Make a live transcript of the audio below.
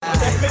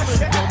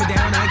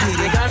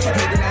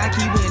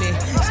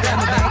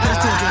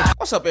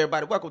What's up,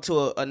 everybody? Welcome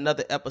to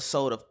another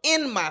episode of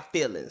In My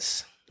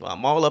Feelings. Well,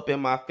 I'm all up in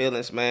my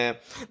feelings, man.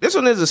 This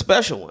one is a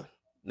special one.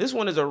 This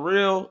one is a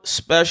real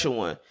special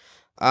one.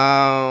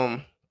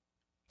 I'm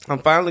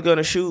finally going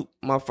to shoot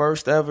my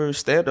first ever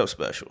stand-up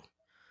special.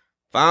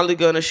 And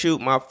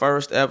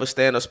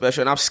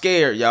I'm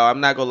scared, y'all.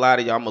 I'm not going to lie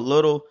to y'all. I'm a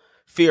little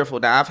fearful.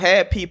 Now, I've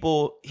had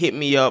people hit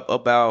me up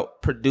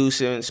about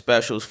producing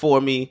specials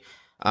for me.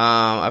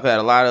 I've had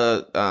a lot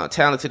of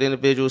talented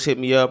individuals hit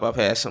me up. I've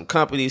had some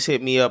companies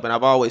hit me up, and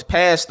I've always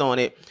passed on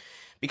it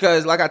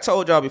because, like I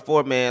told y'all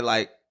before, man,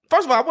 like,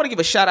 first of all, I want to give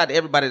a shout out to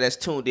everybody that's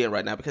tuned in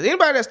right now, because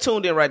anybody that's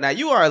tuned in right now,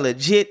 you are a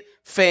legit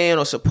fan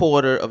or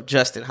supporter of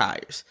Justin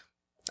Hires.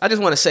 I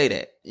just want to say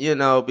that,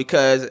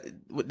 because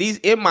these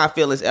In My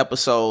Feelings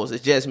episodes,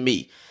 it's just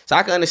me. So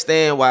I can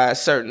understand why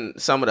some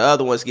of the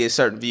other ones get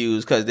certain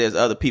views because there's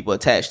other people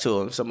attached to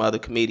them, some other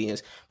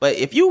comedians. But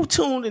if you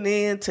tuning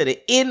in to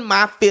the In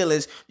My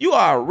Feelings, you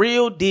are a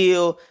real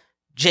deal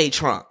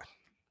J-Tron.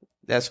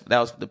 That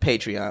was the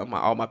Patreon.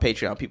 All my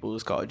Patreon people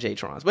was called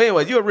J-Trons. But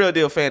anyways, you're a real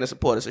deal fan and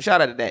supporter. So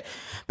shout out to that.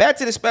 Back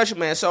to the special,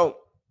 man. So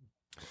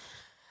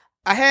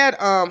I had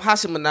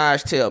Hasan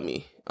Minhaj tell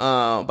me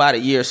about a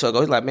year or so ago,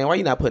 he's like, man, why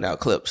you not putting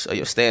out clips of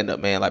your stand-up,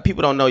 man? Like,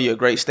 people don't know you're a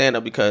great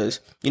stand-up because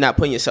you're not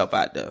putting yourself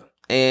out there.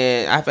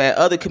 And I've had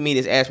other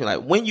comedians ask me,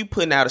 like, when you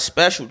putting out a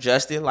special,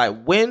 Justin?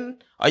 Like,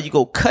 when are you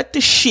going to cut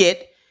the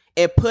shit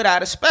and put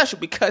out a special?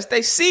 Because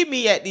they see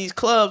me at these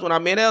clubs when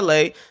I'm in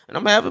LA, and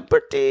I'm having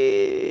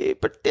pretty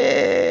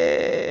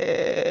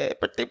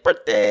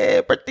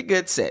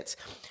good sets.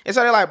 And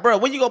so they're like, bro,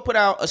 when you going to put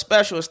out a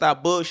special and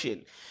stop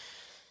bullshitting?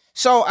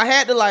 So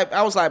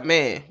I was like,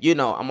 man,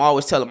 I'm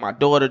always telling my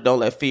daughter, don't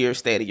let fear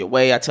stand in your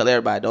way. I tell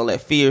everybody, don't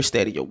let fear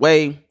stand in your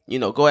way.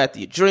 Go after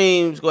your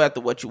dreams, go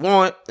after what you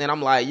want. And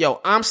I'm like,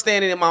 I'm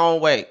standing in my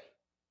own way.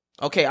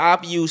 Okay,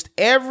 I've used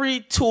every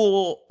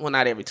tool, well,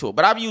 not every tool,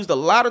 but I've used a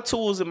lot of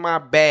tools in my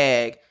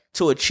bag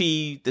to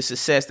achieve the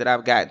success that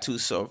I've gotten to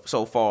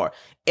so far.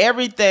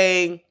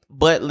 Everything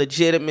but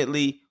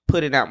legitimately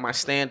putting out my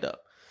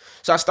stand-up.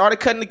 So I started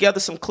cutting together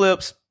some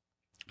clips.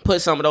 Put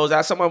some of those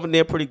out. Some of them,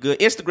 they're pretty good.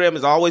 Instagram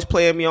is always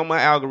playing me on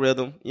my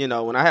algorithm.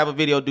 When I have a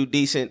video do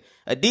decent,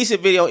 a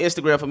decent video on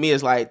Instagram for me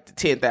is like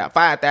 10,000,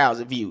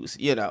 5,000 views,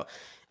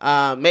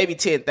 maybe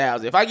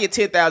 10,000. If I get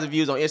 10,000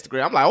 views on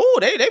Instagram, I'm like, oh,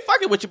 they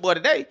fucking with your boy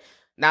today.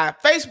 Now,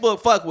 Facebook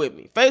fuck with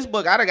me.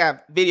 Facebook, I done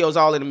got videos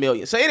all in the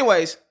millions. So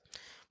anyways,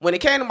 when it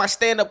came to my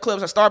stand-up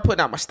clips, I started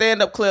putting out my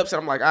stand-up clips, and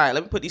I'm like, all right,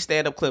 let me put these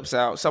stand-up clips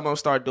out. Some of them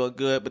started doing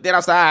good, but then I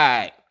was like, all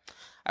right.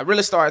 I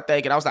really started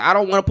thinking, I was like, I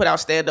don't want to put out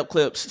stand-up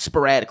clips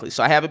sporadically.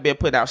 So I haven't been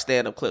putting out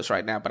stand-up clips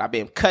right now, but I've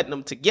been cutting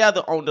them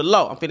together on the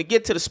low. I'm finna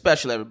get to the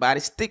special,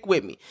 everybody. Stick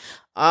with me.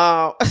 So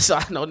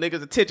I know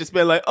niggas' attention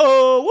span like,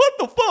 oh, what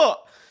the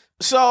fuck?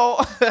 So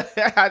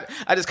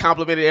I just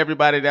complimented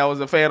everybody that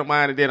was a fan of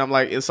mine, and then I'm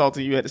like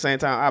insulting you at the same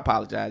time. I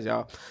apologize,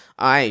 y'all.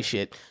 I ain't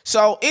shit.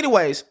 So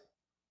anyways,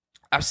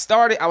 I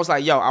was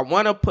like, I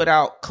want to put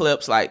out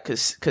clips like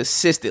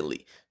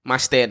consistently. My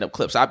stand-up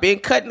clips. I've been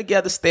cutting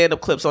together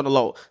stand-up clips on the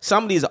low.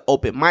 Some of these are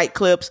open mic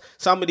clips.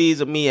 Some of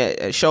these are me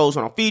at shows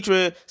when I'm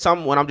featuring.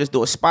 Some when I'm just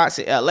doing spots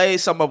in LA.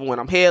 Some of them when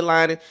I'm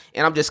headlining.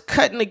 And I'm just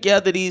cutting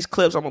together these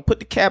clips. I'm going to put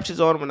the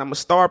captions on them, and I'm going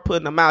to start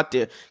putting them out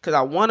there because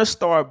I want to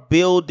start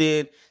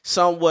building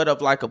somewhat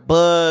of like a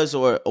buzz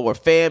or a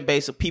fan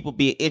base of people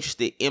being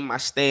interested in my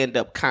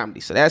stand-up comedy.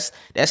 So that's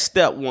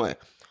step one.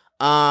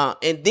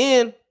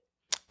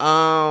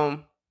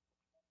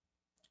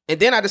 And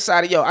then I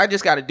decided, I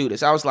just got to do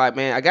this. I was like,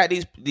 man, I got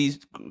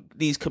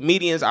these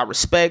comedians I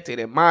respect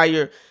and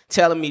admire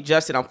telling me,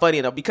 Justin, I'm funny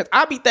enough. Because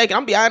I be thinking,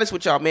 I'm be honest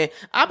with y'all, man.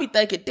 I be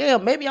thinking,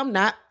 damn, maybe I'm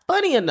not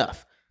funny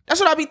enough. That's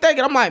what I be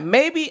thinking. I'm like,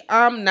 maybe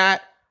I'm not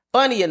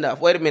funny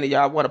enough. Wait a minute,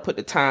 y'all. I want to put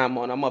the time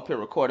on. I'm up here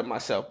recording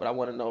myself, but I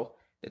want to know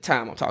the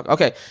time I'm talking.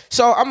 Okay,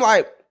 so I'm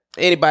like,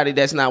 anybody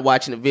that's not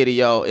watching the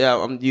video,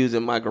 I'm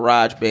using my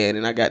GarageBand,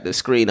 and I got the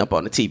screen up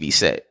on the TV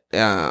set.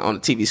 On the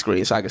TV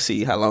screen so I can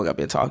see how long I've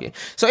been talking.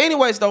 So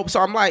anyways, though, so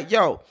I'm like,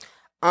 I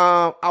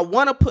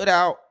want to put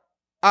out,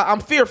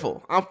 I'm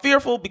fearful. I'm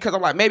fearful because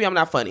I'm like, maybe I'm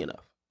not funny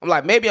enough. I'm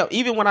like, maybe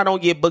even when I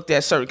don't get booked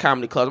at certain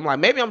comedy clubs, I'm like,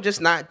 maybe I'm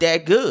just not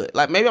that good.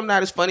 Like, maybe I'm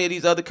not as funny as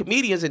these other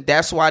comedians, and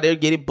that's why they're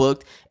getting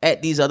booked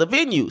at these other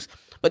venues.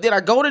 But then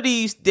I go to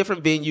these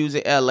different venues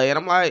in LA, and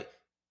I'm like,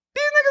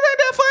 these niggas ain't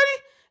that funny.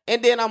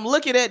 And then I'm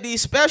looking at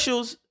these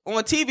specials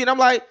on TV, and I'm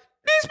like,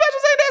 these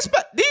specials ain't that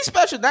special. These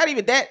specials not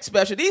even that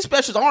special. These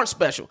specials aren't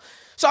special.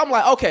 So I'm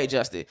like, okay,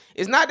 Justin,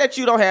 it's not that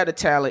you don't have the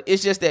talent.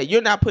 It's just that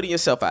you're not putting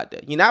yourself out there.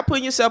 You're not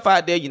putting yourself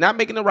out there. You're not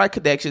making the right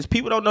connections.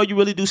 People don't know you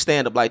really do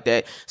stand-up like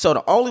that. So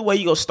the only way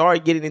you're going to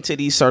start getting into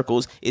these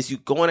circles is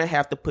you're going to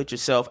have to put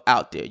yourself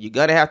out there. You're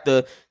going to have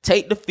to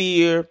take the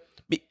fear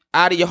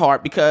out of your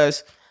heart,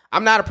 because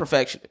I'm not a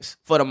perfectionist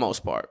for the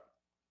most part.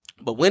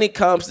 But when it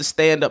comes to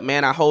stand-up,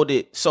 man, I hold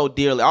it so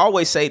dearly. I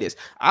always say this.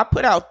 I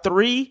put out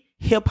 3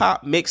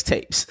 hip-hop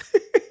mixtapes.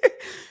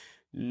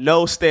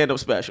 No stand-up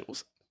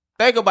specials.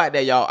 Think about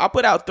that, y'all. I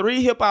put out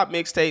 3 hip-hop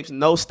mixtapes,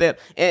 no stand.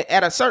 And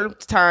at a certain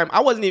time,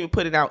 I wasn't even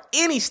putting out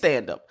any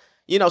stand-up.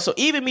 So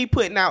even me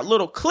putting out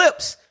little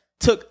clips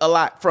took a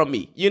lot from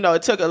me.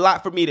 It took a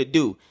lot for me to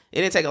do.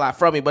 It didn't take a lot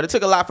from me, but it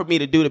took a lot for me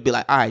to do to be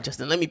like, all right,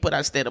 Justin, let me put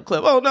out a stand-up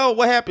clip. Oh, no,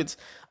 what happens?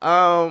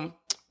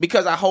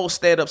 Because I hold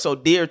stand-up so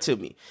dear to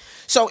me.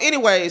 So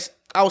anyways,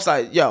 I was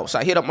like, yo, so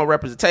I hit up my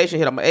representation,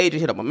 hit up my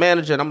agent, hit up my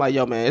manager, and I'm like,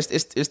 yo, man,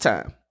 it's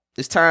time.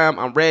 It's time.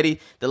 I'm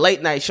ready. The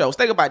late night shows.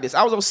 Think about this.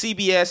 I was on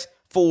CBS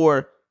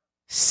for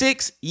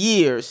 6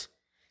 years.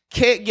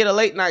 Can't get a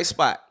late night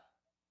spot.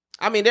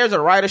 I mean, there's a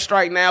writer's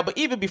strike now, but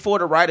even before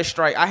the writer's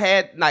strike, I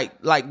had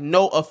like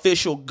no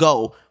official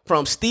go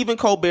from Stephen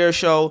Colbert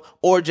Show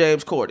or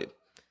James Corden.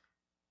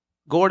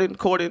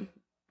 Corden,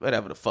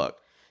 whatever the fuck.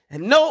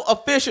 And no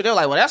official, they're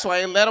like, well, that's why I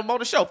ain't let him on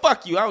the show.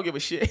 Fuck you, I don't give a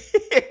shit.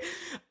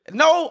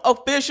 No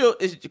official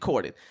is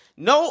Corden.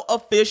 No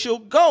official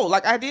go.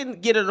 Like, I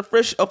didn't get an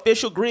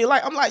official green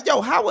light. I'm like,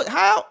 yo, how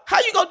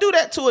you gonna do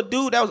that to a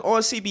dude that was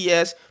on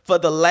CBS for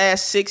the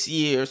last 6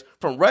 years,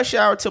 from Rush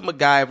Hour to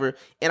MacGyver,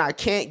 and I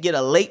can't get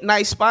a late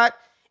night spot?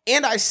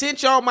 And I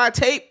sent y'all my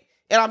tape,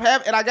 and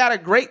I got a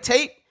great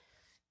tape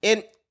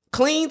and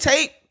clean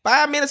tape,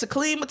 5 minutes of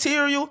clean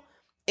material,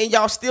 and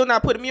y'all still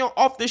not putting me on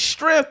off the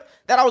strength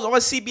that I was on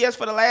CBS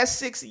for the last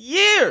 6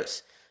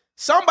 years.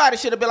 Somebody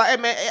should have been like,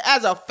 hey, man,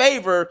 as a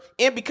favor,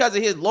 and because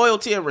of his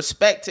loyalty and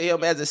respect to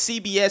him as a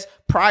CBS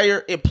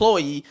prior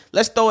employee,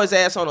 let's throw his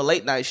ass on a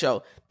late night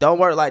show. Don't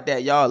work like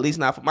that, y'all. At least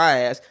not for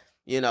my ass.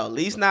 At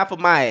least not for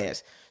my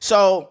ass.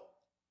 So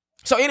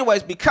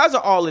anyways, because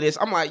of all of this,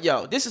 I'm like,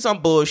 yo, this is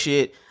some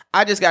bullshit.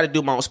 I just got to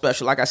do my own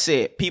special. Like I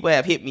said, people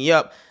have hit me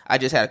up. I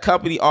just had a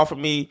company offer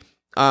me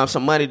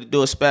some money to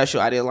do a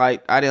special. I didn't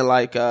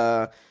like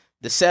the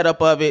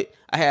setup of it.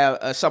 I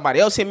have somebody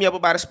else hit me up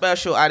about a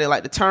special. I didn't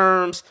like the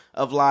terms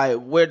of like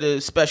where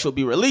the special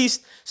be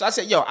released. So I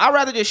said, yo, I'd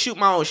rather just shoot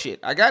my own shit.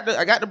 I got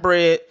the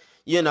bread.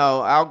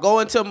 I'll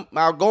go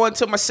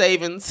into my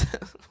savings.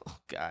 Oh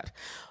God.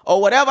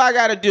 Or whatever I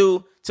got to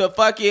do to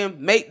fucking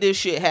make this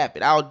shit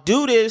happen. I'll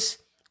do this.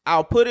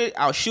 I'll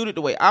shoot it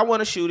the way I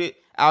want to shoot it.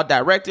 I'll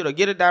direct it or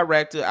get a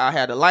director. I'll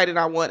have the lighting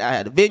I want. I'll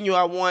have the venue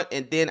I want.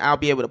 And then I'll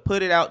be able to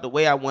put it out the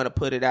way I want to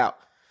put it out.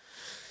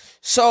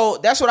 So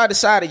that's what I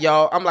decided,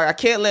 y'all. I'm like, I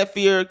can't let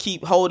fear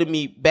keep holding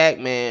me back,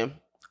 man.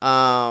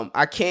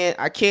 I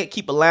can't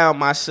keep allowing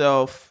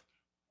myself.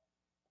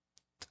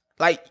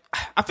 Like,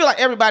 I feel like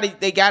everybody,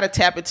 they gotta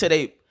tap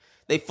into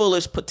their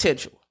fullest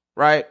potential,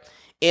 right?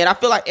 And I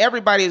feel like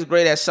everybody is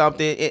great at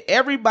something, and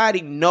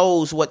everybody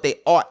knows what they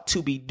ought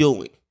to be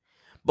doing.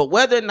 But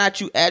whether or not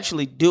you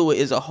actually do it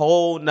is a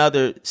whole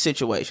nother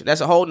situation.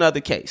 That's a whole nother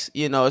case.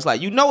 It's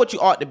like, you know what you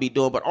ought to be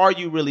doing, but are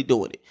you really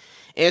doing it?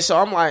 And so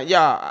I'm like,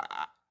 y'all.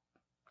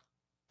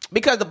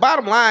 Because the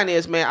bottom line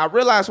is, man, I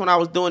realized when I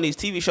was doing these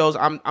TV shows,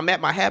 I'm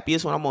at my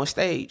happiest when I'm on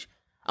stage.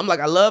 I'm like,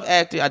 I love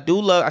acting. I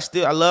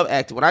love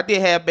acting. When I did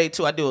Half-Baked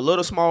 2, I did a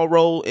little small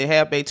role in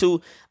Half-Baked 2.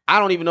 I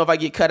don't even know if I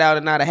get cut out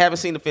or not. I haven't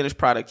seen the finished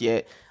product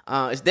yet.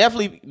 It's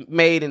definitely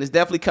made and it's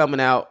definitely coming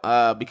out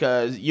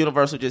because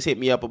Universal just hit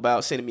me up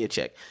about sending me a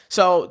check.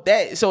 So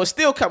it's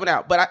still coming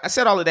out. But I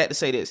said all of that to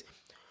say this.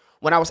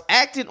 When I was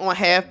acting on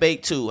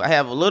Half-Baked 2, I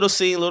have a little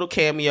scene, little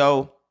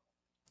cameo.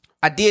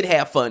 I did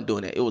have fun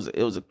doing it. It was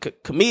a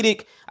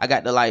comedic. I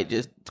got to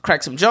just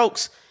crack some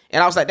jokes.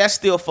 And I was like, that's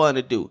still fun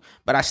to do.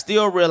 But I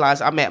still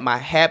realize I'm at my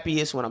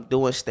happiest when I'm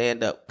doing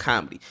stand-up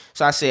comedy.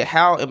 So I said,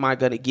 how am I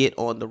going to get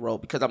on the road?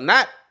 Because I'm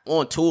not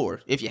on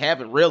tour, if you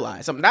haven't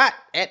realized. I'm not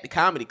at the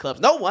comedy clubs.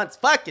 No one's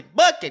fucking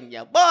booking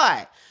your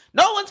boy.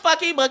 No one's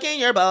fucking booking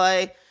your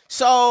boy.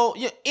 So,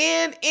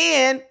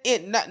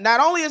 not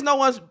only is no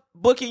one's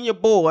booking your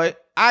boy,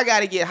 I got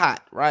to get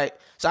hot, right?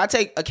 So I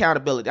take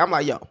accountability. I'm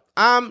like, yo,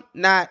 I'm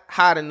not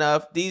hot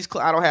enough.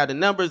 I don't have the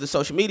numbers, the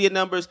social media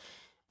numbers.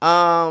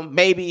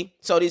 Maybe.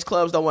 So these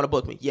clubs don't want to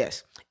book me.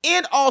 Yes.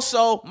 And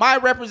also my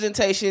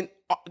representation,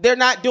 they're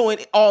not doing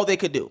all they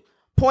could do.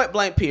 Point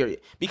blank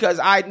period. Because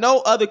I know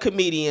other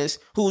comedians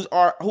who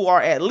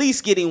are at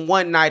least getting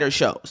one-nighter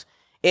shows.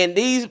 And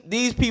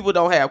these people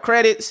don't have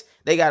credits.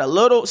 They got a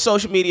little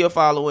social media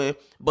following,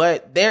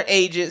 but their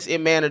agents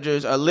and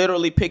managers are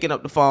literally picking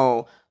up the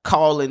phone,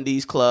 calling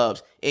these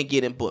clubs and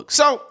getting booked.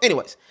 So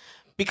anyways,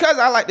 because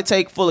I like to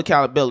take full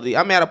accountability,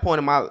 I'm at a point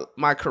in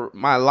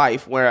my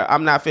life where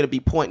I'm not finna be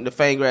pointing the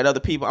finger at other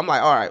people. I'm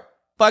like, all right,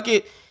 fuck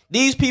it.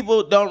 These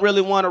people don't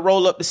really want to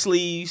roll up their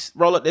sleeves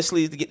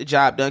to get the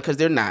job done because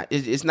they're not.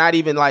 It's not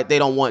even like they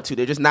don't want to.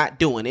 They're just not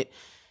doing it.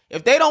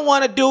 If they don't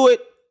want to do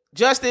it,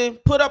 Justin,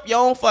 put up your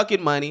own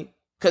fucking money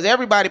because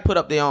everybody put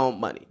up their own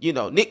money.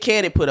 Nick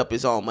Cannon put up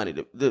his own money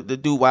to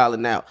do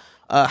Wildin' Out.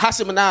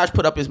 Hasan Minhaj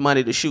put up his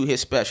money to shoot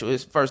his special,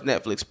 his first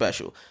Netflix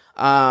special.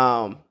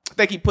 I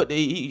think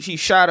he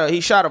shot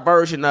a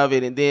version of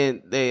it, and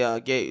then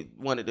they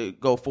wanted to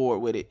go forward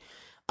with it.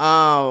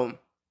 The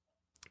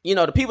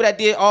people that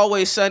did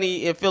Always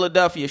Sunny in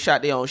Philadelphia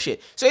shot their own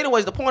shit. So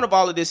anyways, the point of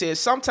all of this is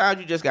sometimes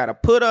you just gotta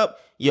put up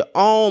your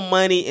own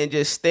money and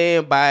just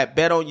stand by it,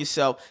 bet on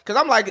yourself. Cause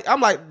I'm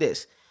like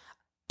this.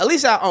 At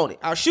least I own it.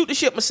 I'll shoot the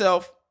shit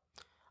myself.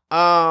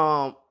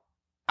 I'll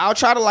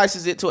try to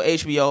license it to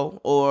HBO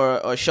or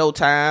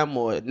Showtime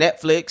or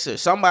Netflix or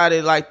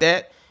somebody like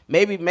that.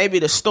 maybe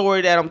the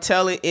story that I'm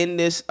telling in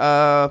this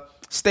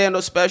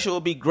stand-up special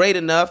will be great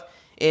enough,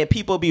 and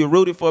people be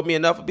rooting for me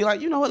enough to be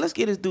like, you know what, let's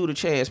give this dude a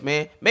chance,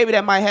 man. Maybe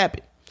that might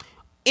happen.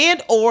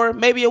 And or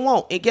maybe it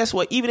won't. And guess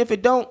what? Even if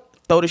it don't,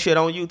 throw the shit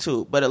on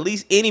YouTube. But at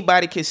least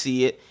anybody can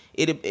see it.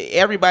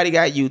 Everybody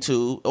got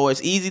YouTube, or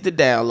it's easy to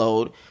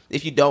download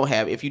if you don't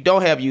have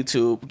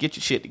YouTube, get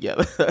your shit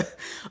together.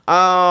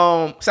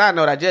 Side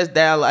note, I just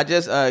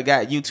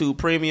got YouTube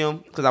Premium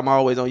because I'm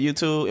always on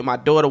YouTube, and my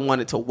daughter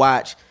wanted to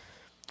watch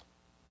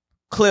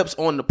clips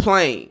on the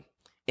plane.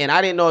 And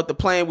I didn't know if the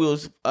plane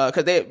was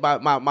because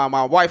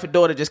my wife and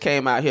daughter just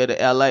came out here to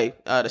LA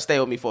to stay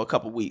with me for a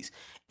couple weeks,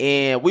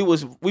 and we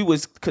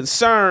was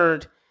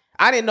concerned.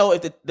 I didn't know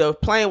if the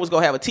plane was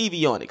gonna have a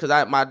TV on it because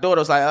my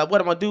daughter was like,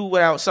 "What am I gonna do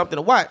without something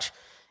to watch?"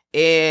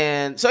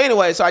 And so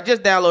anyway, I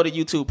just downloaded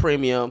YouTube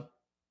Premium.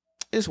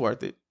 It's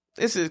worth it.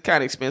 This is kind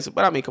of expensive,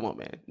 but I mean, come on,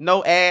 man.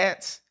 No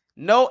ads.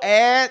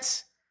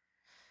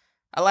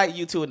 I like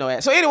YouTube with no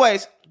ads. So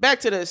anyways,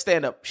 back to the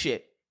stand-up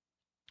shit.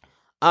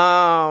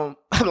 I'm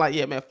like,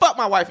 yeah, man, fuck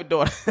my wife and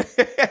daughter.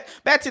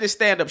 Back to the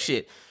stand-up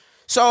shit.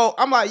 So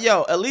I'm like,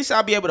 yo, at least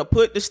I'll be able to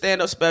put the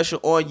stand-up special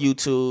on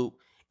YouTube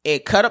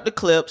and cut up the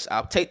clips.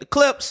 I'll take the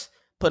clips,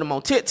 put them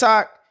on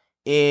TikTok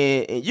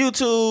and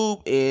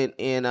YouTube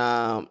and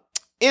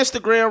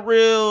Instagram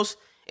Reels,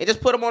 and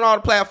just put them on all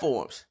the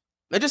platforms.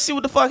 And just see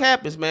what the fuck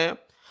happens, man.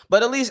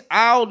 But at least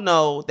I'll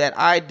know that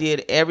I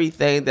did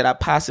everything that I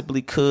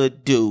possibly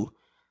could do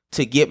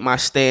to get my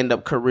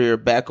stand-up career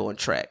back on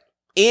track.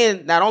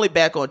 And not only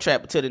back on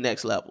track, but to the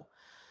next level.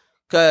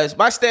 Because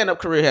my stand-up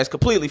career has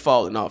completely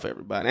fallen off,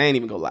 everybody. I ain't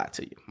even gonna lie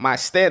to you. My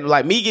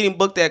me getting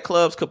booked at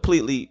clubs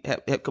completely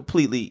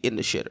in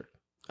the shitter.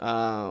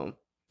 And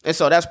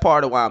so that's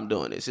part of why I'm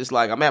doing this. It's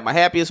like I'm at my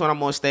happiest when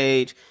I'm on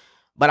stage,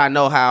 but I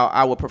know how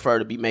I would prefer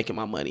to be making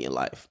my money in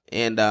life.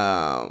 And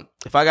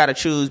if I got to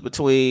choose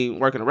between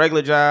working a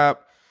regular job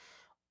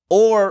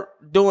or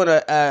doing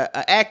a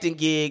acting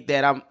gig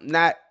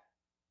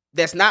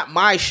that's not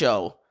my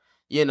show,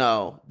 you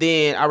know,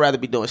 then I'd rather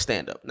be doing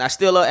stand-up. Now, I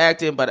still love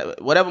acting, but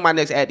whatever my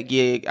next acting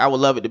gig, I would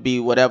love it to be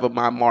whatever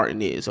my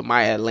Martin is, or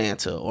my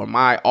Atlanta, or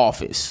my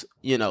Office,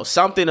 you know,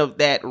 something of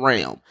that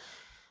realm.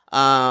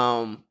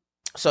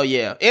 So,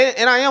 yeah.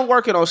 And I am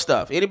working on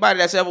stuff. Anybody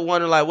that's ever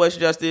wondering, like, what's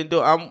Justin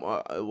doing?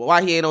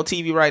 Why he ain't on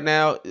TV right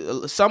now?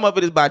 Some of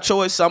it is by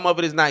choice. Some of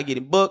it is not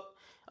getting booked,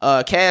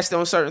 cast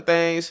on certain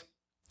things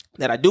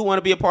that I do want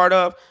to be a part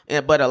of.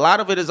 But a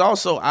lot of it is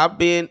also, I've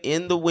been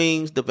in the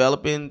wings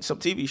developing some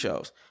TV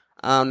shows.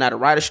 Now the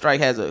writer's strike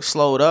has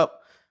slowed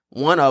up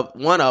one of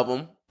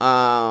them,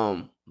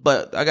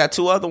 but I got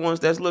two other ones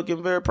that's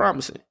looking very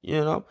promising.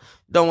 You know,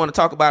 don't want to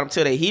talk about them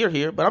till they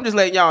here, but I'm just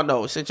letting y'all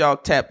know since y'all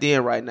tapped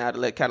in right now to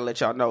let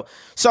y'all know.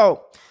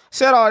 So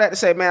said all that to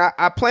say, man,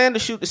 I plan to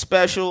shoot the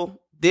special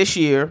this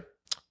year.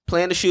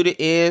 Plan to shoot it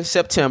in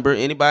September.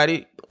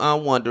 Anybody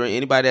wondering?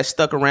 Anybody that's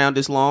stuck around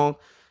this long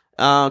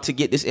to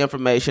get this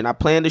information? I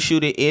plan to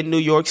shoot it in New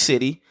York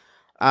City.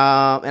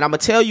 And I'm going to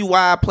tell you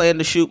why I plan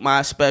to shoot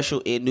my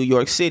special in New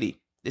York City.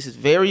 This is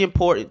very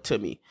important to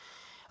me.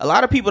 A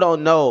lot of people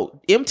don't know,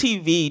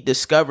 MTV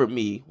discovered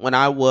me when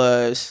I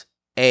was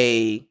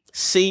a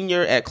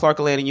senior at Clark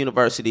Atlanta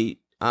University.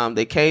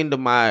 They came to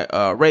my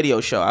radio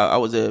show. I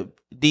was a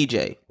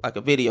DJ, like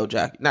a video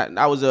jockey.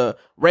 I was a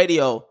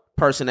radio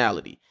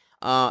personality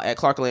at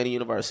Clark Atlanta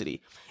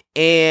University.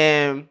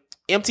 And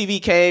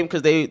MTV came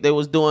because they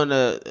was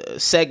doing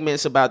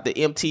segments about the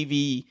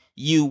MTV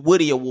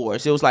Woody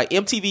Awards. It was like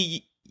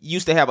MTV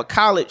used to have a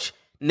college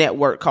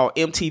network called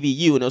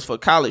MTVU, and it was for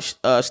college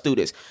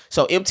students.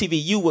 So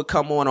MTVU would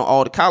come on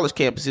all the college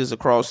campuses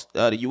across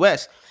the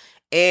U.S.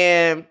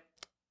 And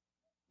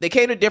they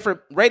came to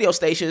different radio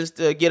stations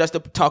to get us to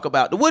talk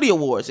about the Woody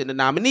Awards and the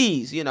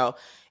nominees, you know.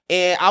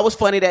 And I was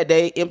funny that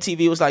day.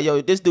 MTV was like,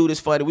 yo, this dude is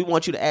funny. We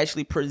want you to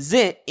actually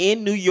present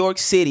in New York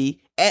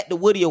City at the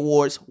Woody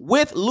Awards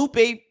with Lupe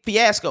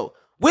Fiasco.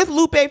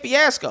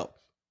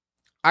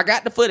 I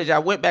got the footage. I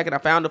went back and I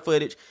found the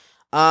footage.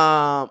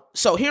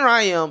 So here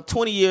I am,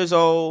 20 years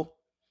old,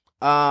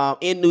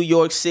 in New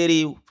York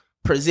City,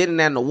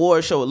 presenting at an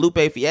award show with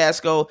Lupe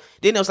Fiasco.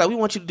 Then it was like, we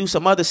want you to do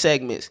some other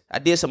segments. I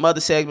did some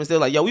other segments. They're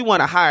like, yo, we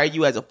want to hire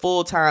you as a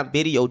full-time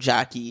video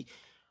jockey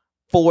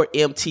for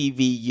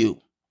MTVU.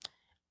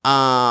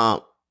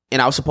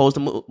 And I was supposed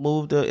to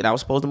move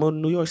to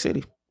New York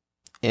City.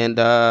 And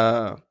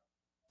I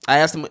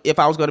asked them if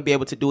I was going to be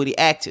able to do any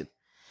acting.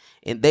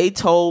 And they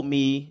told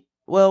me,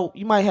 well,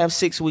 you might have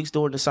 6 weeks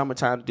during the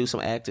summertime to do some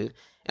acting.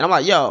 And I'm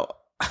like, yo,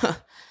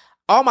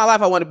 all my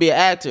life I wanted to be an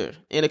actor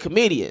and a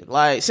comedian.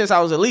 Like, since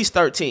I was at least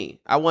 13,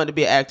 I wanted to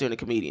be an actor and a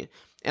comedian.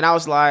 And I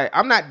was like,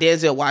 I'm not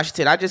Denzel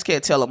Washington. I just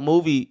can't tell a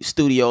movie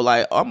studio,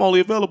 like, I'm only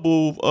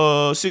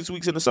available 6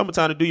 weeks in the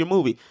summertime to do your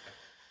movie.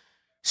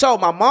 So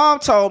my mom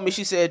told me,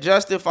 she said,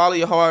 Justin, follow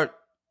your heart.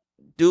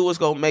 Do what's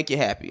going to make you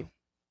happy.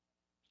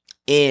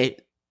 And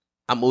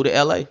I moved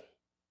to LA.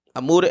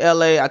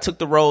 I took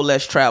the road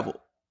less traveled.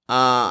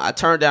 I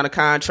turned down a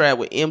contract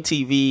with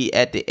MTV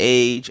at the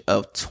age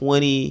of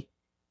 21.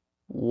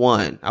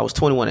 I was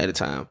 21 at the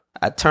time.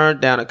 I turned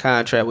down a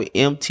contract with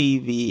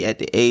MTV at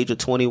the age of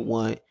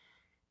 21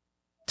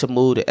 to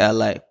move to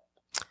LA.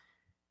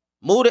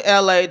 Moved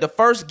to LA. The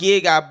first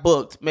gig I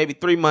booked, maybe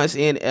 3 months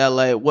in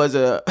LA, was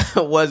a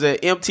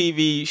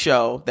MTV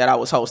show that I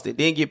was hosting.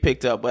 Didn't get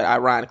picked up, but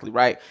ironically,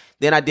 right?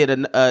 Then I did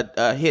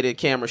a hidden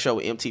camera show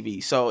with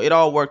MTV. So it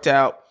all worked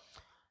out.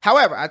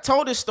 However, I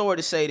told this story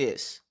to say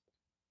this.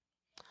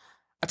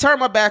 I turned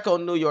my back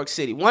on New York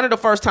City. One of the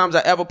first times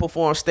I ever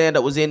performed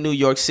stand-up was in New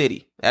York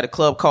City at a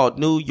club called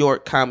New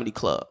York Comedy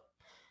Club.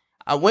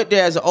 I went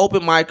there as an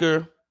open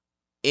micer,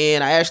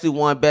 and I actually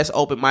won Best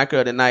Open Micer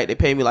of the Night. They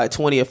paid me like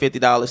 $20 or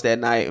 $50 that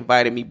night,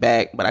 invited me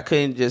back, but I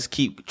couldn't just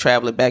keep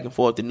traveling back and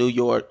forth to New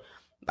York.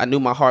 I knew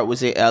my heart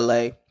was in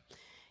LA.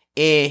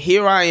 And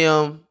here I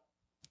am,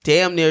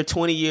 damn near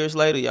 20 years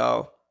later,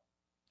 y'all.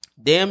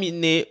 Damn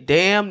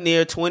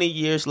near 20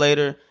 years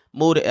later,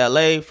 moved to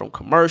LA from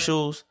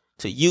commercials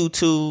to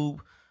YouTube,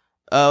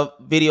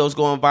 videos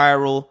going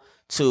viral,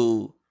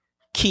 to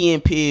Key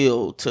and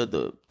Peele, to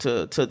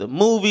the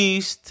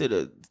movies, to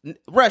the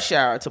Rush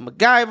Hour, to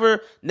MacGyver.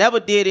 Never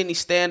did any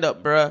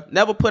stand-up, bruh.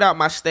 Never put out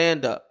my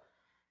stand-up.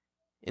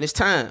 And it's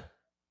time.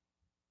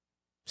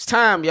 It's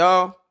time,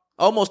 y'all.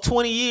 Almost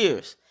 20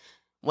 years.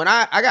 When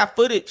I got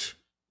footage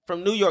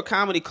from New York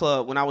Comedy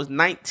Club when I was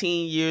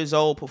 19 years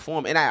old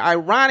performing. And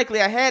ironically,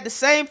 I had the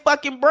same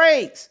fucking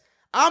braids.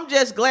 I'm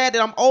just glad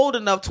that I'm old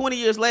enough 20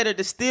 years later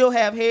to still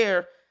have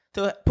hair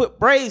to put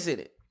braids in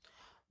it.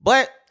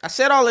 But I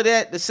said all of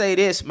that to say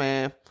this,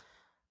 man.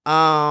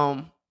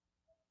 I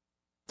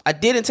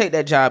didn't take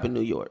that job in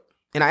New York.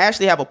 And I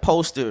actually have a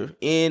poster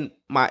in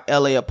my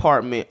LA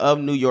apartment of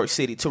New York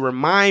City to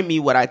remind me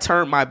what I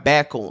turned my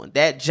back on.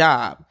 That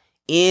job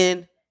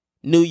in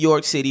New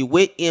York City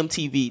with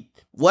MTV.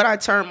 What I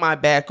turned my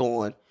back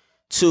on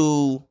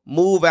to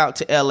move out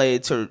to LA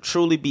to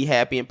truly be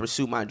happy and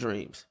pursue my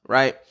dreams,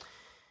 right?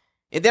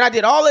 And then I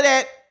did all of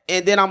that,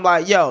 and then I'm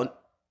like, yo,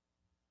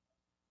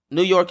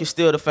 New York is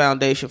still the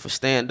foundation for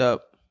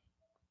stand-up.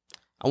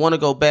 I want to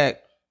go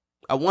back.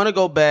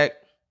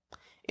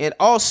 And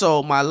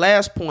also, my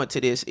last point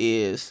to this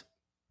is,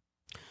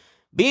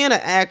 being an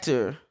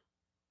actor,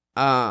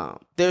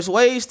 there's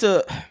ways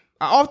to,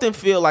 I often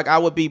feel like I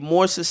would be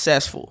more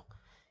successful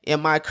in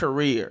my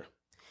career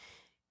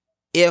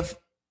if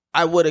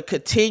I would have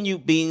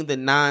continued being the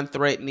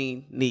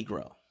non-threatening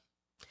Negro.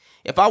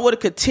 If I would have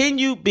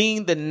continued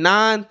being the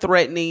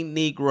non-threatening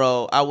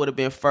Negro, I would have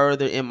been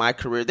further in my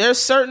career. There's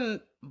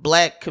certain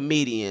black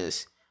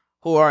comedians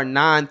who are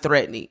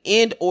non-threatening,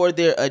 and or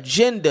their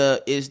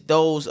agenda is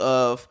those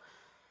of,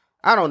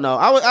 I don't know,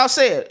 I'll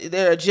say it.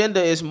 Their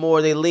agenda is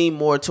more, they lean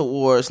more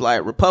towards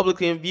like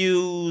Republican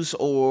views,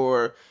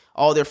 or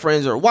all their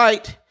friends are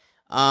white.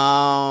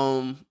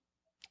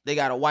 They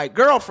got a white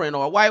girlfriend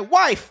or a white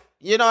wife.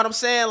 You know what I'm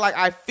saying? Like,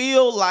 I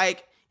feel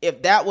like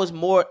if that was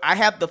more, I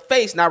have the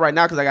face, not right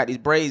now because I got these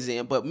braids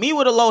in, but me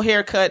with a low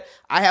haircut,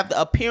 I have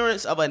the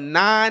appearance of a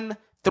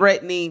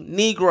non-threatening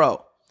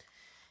Negro.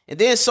 And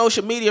then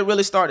social media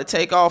really started to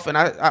take off, and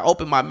I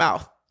opened my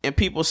mouth, and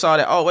people saw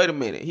that, oh, wait a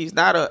minute, he's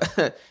not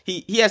a,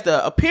 he has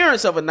the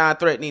appearance of a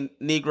non-threatening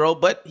Negro,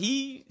 but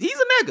he's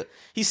a nigga.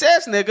 He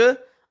says nigga.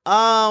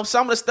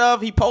 Some of the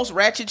stuff, he posts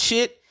ratchet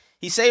shit.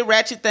 He say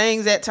ratchet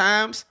things at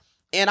times.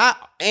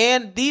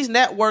 And these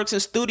networks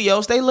and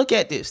studios, they look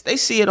at this. They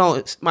see it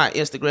on my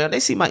Instagram. They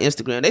see my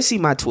Instagram. They see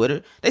my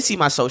Twitter. They see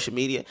my social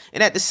media.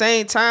 And at the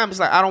same time, it's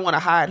like, I don't want to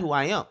hide who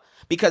I am,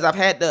 because I've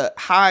had to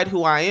hide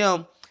who I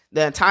am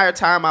the entire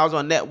time I was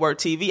on network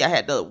TV. I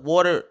had to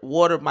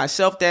water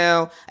myself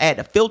down. I had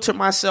to filter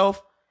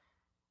myself.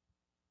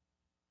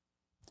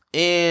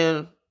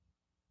 And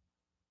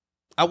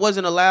I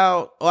wasn't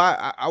allowed, or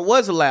I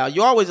was allowed.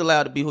 You're always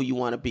allowed to be who you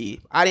want to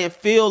be. I didn't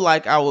feel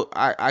like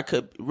I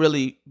could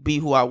really be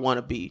who I want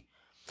to be.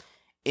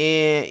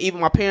 And even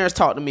my parents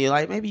talked to me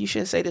like, maybe you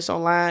shouldn't say this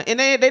online. And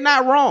they're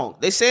not wrong.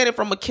 They said it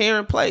from a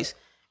caring place,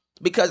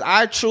 because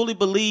I truly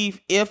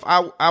believe if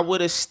I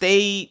would have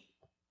stayed,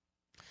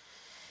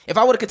 if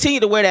I would have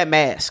continued to wear that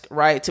mask,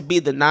 right, to be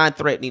the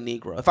non-threatening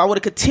Negro, if I would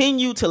have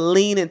continued to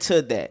lean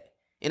into that,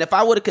 and if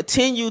I would have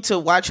continued to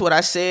watch what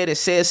I said and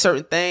said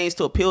certain things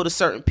to appeal to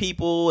certain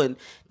people and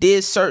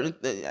did certain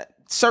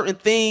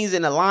things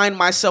and aligned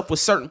myself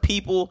with certain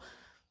people,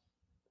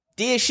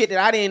 did shit that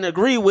I didn't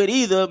agree with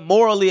either,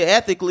 morally or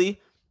ethically,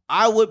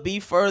 I would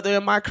be further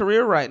in my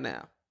career right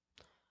now.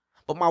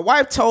 But my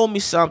wife told me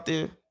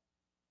something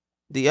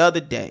the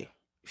other day.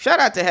 Shout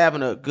out to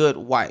having a good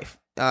wife.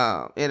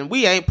 And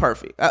we ain't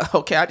perfect.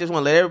 Okay, I just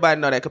want to let everybody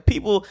know that,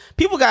 because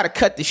people got to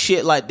cut the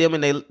shit like them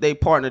and they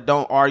partner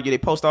don't argue. They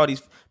post all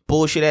these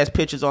bullshit ass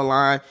pictures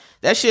online.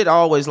 That shit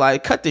always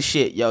like, cut the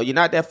shit, yo. You're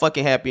not that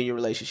fucking happy in your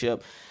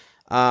relationship.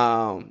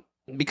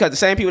 Because the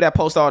same people that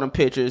post all them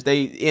pictures,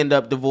 they end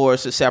up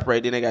divorced or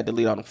separated, and they got to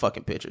delete all them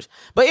fucking pictures.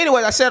 But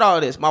anyway, I said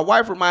all this. My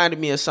wife reminded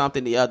me of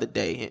something the other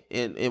day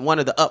in one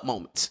of the up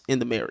moments in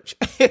the marriage.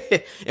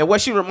 And what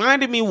she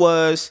reminded me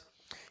was,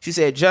 she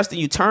said, Justin,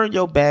 you turned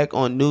your back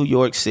on New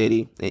York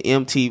City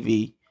and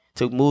MTV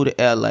to move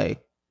to LA.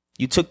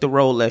 You took the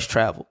road less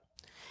traveled.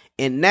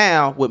 And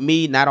now with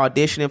me not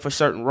auditioning for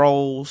certain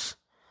roles,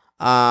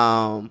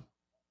 not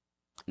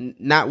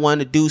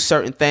wanting to do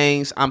certain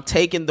things, I'm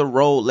taking the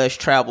road less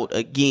traveled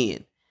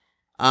again,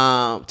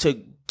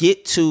 to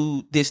get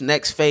to this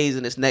next phase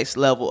and this next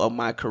level of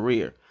my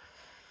career.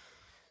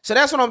 So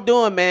that's what I'm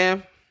doing,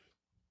 man.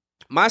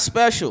 My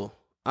special,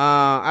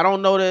 I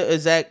don't know the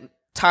exact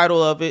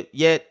title of it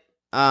yet,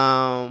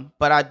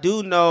 but I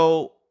do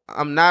know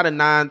I'm not a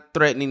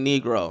non-threatening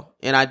Negro,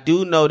 and I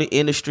do know the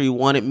industry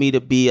wanted me to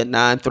be a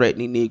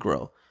non-threatening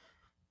Negro,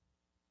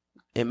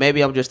 and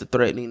maybe I'm just a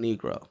threatening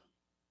Negro.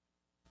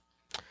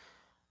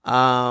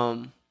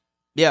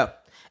 Yeah.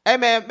 Hey,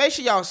 man, make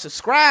sure y'all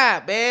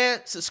subscribe,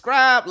 man.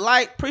 Subscribe,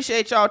 like.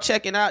 Appreciate y'all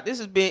checking out. This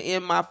has been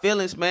In My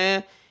Feelings,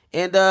 man.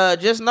 And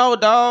just know,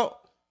 dog,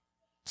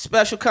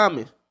 special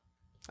coming.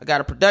 I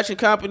got a production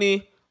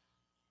company.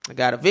 I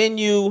got a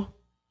venue.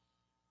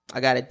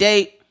 I got a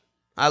date.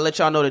 I'll let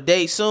y'all know the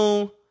date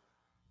soon.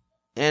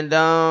 And,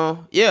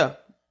 yeah,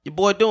 your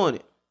boy doing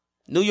it.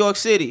 New York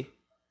City.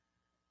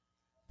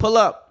 Pull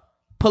up.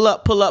 Pull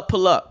up, pull up,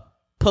 pull up.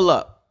 Pull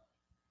up.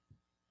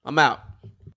 I'm out.